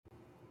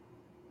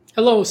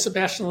Hello,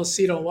 Sebastian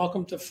Lucido.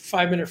 Welcome to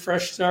 5 Minute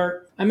Fresh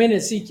Start. I'm in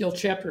Ezekiel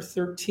chapter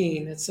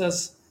 13. It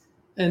says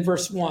in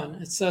verse 1,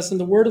 it says, "And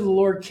the word of the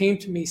Lord came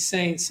to me,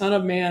 saying, Son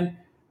of man,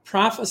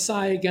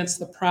 prophesy against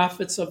the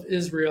prophets of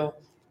Israel,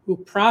 who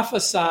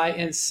prophesy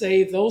and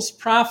say those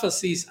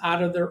prophecies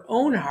out of their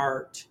own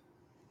heart,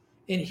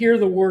 and hear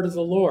the word of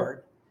the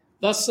Lord.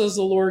 Thus says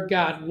the Lord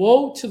God,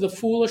 Woe to the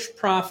foolish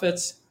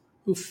prophets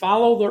who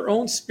follow their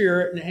own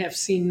spirit and have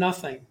seen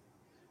nothing.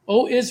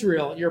 O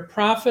Israel, your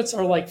prophets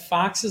are like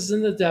foxes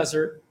in the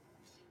desert.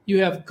 You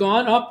have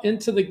gone up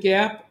into the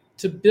gap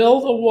to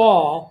build a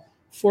wall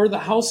for the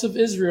house of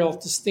Israel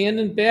to stand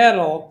in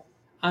battle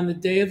on the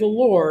day of the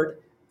Lord.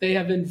 They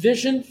have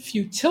envisioned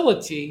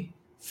futility,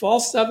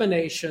 false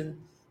divination.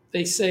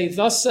 They say,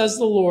 Thus says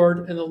the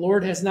Lord, and the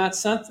Lord has not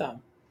sent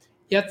them.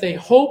 Yet they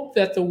hope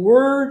that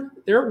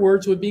their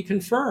words would be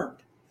confirmed.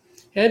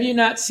 Have you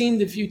not seen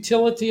the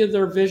futility of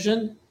their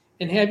vision?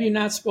 And have you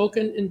not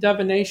spoken in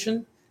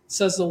divination?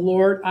 Says the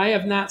Lord, I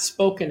have not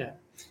spoken it."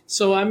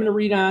 So I'm going to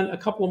read on a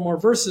couple of more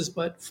verses,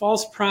 but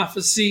false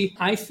prophecy,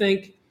 I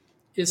think,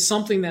 is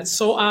something that's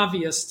so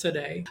obvious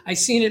today. I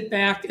seen it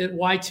back at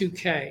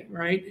Y2K,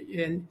 right?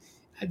 And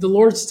the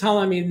Lord's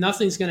telling me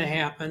nothing's going to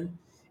happen.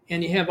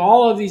 And you have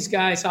all of these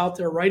guys out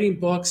there writing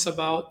books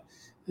about,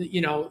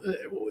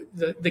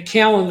 the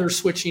calendar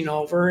switching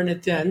over, and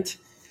it didn't.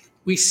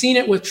 We've seen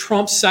it with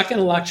Trump's second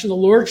election. The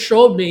Lord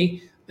showed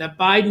me that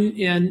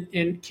Biden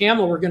and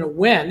Kamala were going to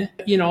win.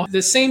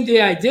 The same day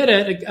I did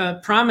it,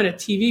 a prominent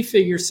TV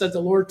figure said the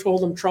Lord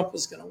told him Trump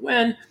was going to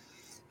win.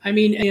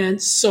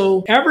 And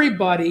so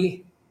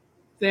everybody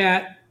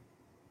that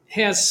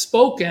has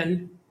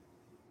spoken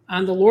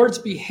on the Lord's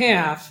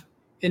behalf,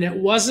 and it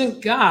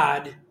wasn't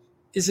God,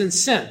 is in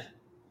sin.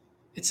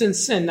 It's in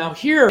sin. Now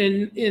here,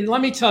 and let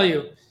me tell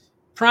you,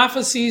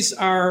 prophecies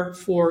are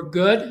for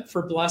good,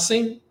 for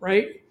blessing,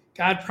 right?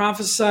 God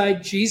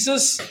prophesied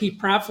Jesus. He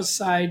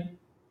prophesied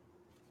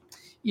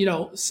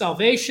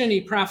salvation. He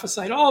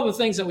prophesied all of the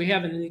things that we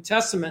have in the New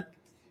Testament,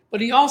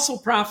 but he also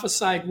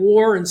prophesied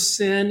war and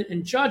sin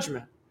and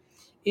judgment.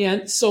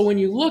 And so when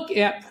you look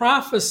at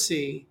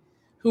prophecy,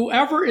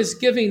 whoever is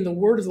giving the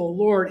word of the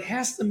Lord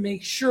has to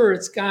make sure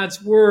it's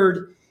God's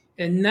word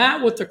and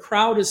not what the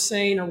crowd is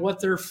saying or what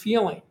they're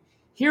feeling.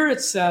 Here it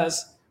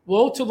says,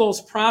 woe to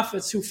those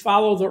prophets who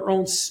follow their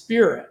own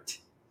spirit.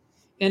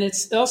 And it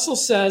also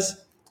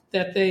says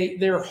that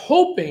they're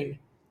hoping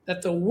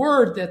that the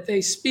word that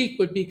they speak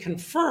would be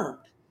confirmed.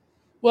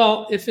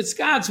 Well, if it's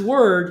God's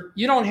word,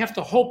 you don't have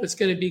to hope it's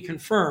going to be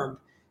confirmed.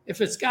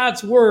 If it's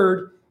God's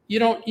word,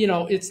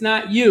 it's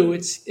not you,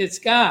 it's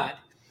God.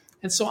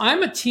 And so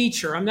I'm a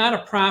teacher. I'm not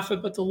a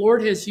prophet, but the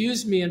Lord has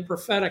used me in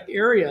prophetic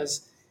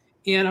areas.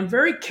 And I'm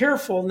very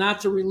careful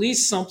not to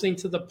release something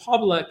to the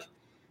public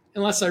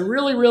unless I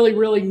really, really,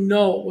 really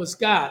know it was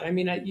God.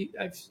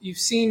 You've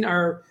seen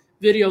our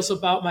videos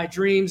about my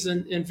dreams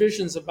and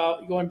visions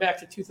about going back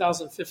to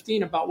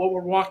 2015 about what we're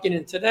walking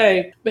in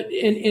today. But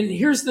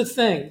here's the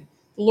thing.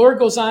 The Lord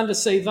goes on to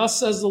say, Thus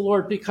says the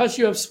Lord, because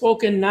you have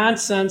spoken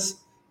nonsense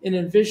and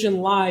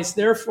envisioned lies,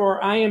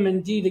 therefore I am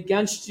indeed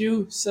against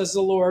you, says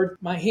the Lord.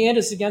 My hand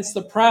is against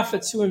the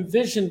prophets who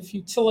envision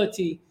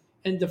futility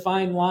and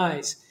divine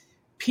lies.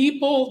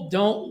 People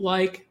don't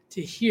like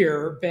to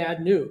hear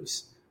bad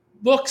news.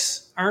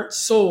 Books aren't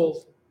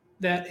sold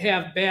that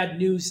have bad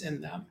news in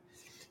them.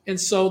 And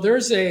so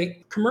there's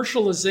a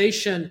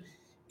commercialization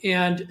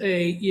and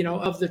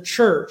of the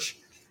church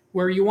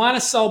where you want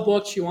to sell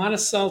books, you want to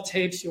sell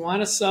tapes, you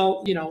want to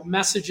sell,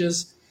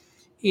 messages,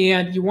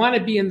 and you want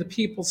to be in the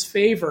people's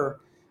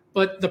favor.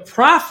 But the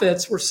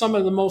prophets were some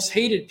of the most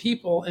hated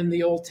people in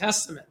the Old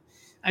Testament.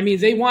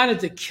 They wanted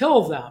to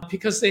kill them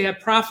because they had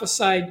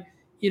prophesied,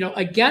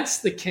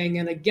 against the king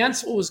and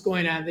against what was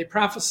going on. They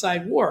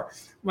prophesied war.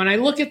 When I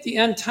look at the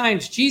end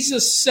times,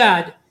 Jesus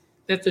said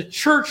that the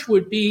church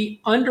would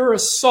be under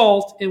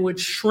assault and would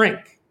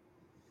shrink.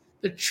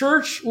 The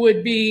church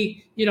would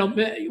be,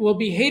 will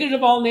be hated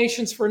of all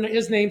nations for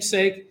his name's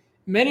sake.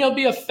 Many will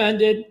be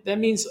offended. That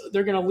means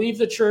they're going to leave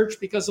the church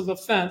because of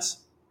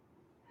offense.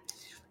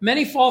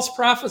 Many false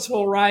prophets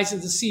will arise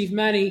and deceive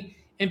many.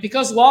 And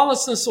because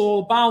lawlessness will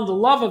abound, the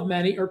love of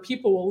many, or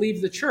people will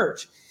leave the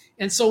church.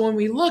 And so when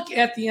we look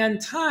at the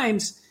end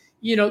times,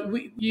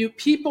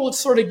 people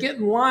sort of get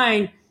in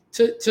line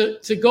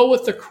to go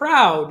with the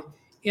crowd.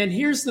 And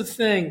here's the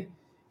thing,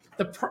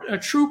 a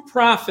true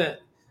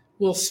prophet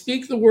will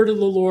speak the word of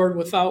the Lord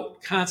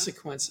without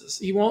consequences.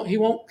 He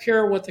won't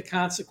care what the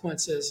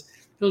consequence is.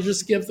 He'll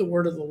just give the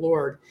word of the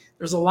Lord.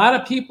 There's a lot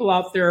of people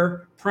out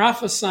there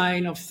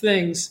prophesying of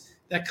things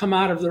that come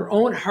out of their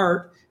own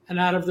heart and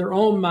out of their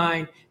own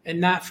mind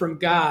and not from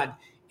God.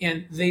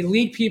 And they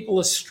lead people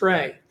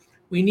astray.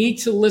 We need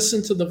to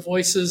listen to the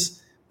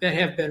voices that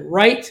have been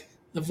right,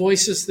 the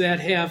voices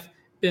that have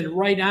been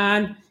right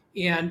on,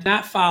 and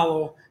not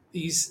follow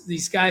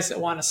these guys that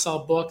want to sell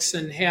books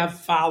and have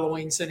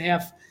followings and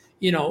have,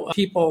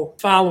 people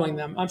following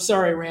them. I'm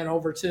sorry I ran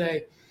over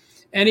today.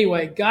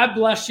 Anyway, God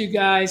bless you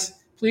guys.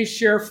 Please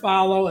share,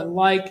 follow, and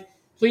like.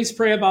 please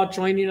pray about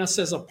joining us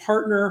as a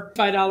partner.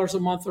 $5 a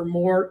month or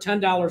more,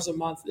 $10 a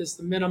month is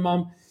the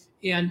minimum,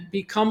 and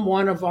become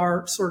one of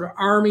our sort of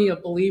army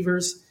of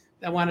believers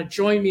that want to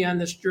join me on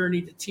this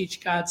journey to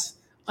teach God's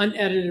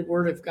unedited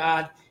Word of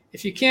God.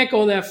 If you can't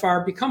go that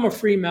far, become a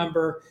free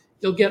member.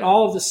 You'll get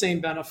all of the same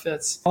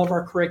benefits, all of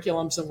our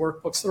curriculums and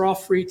workbooks. They're all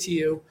free to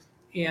you,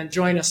 and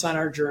join us on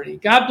our journey.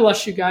 God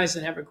bless you guys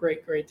and have a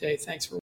great, great day. Thanks for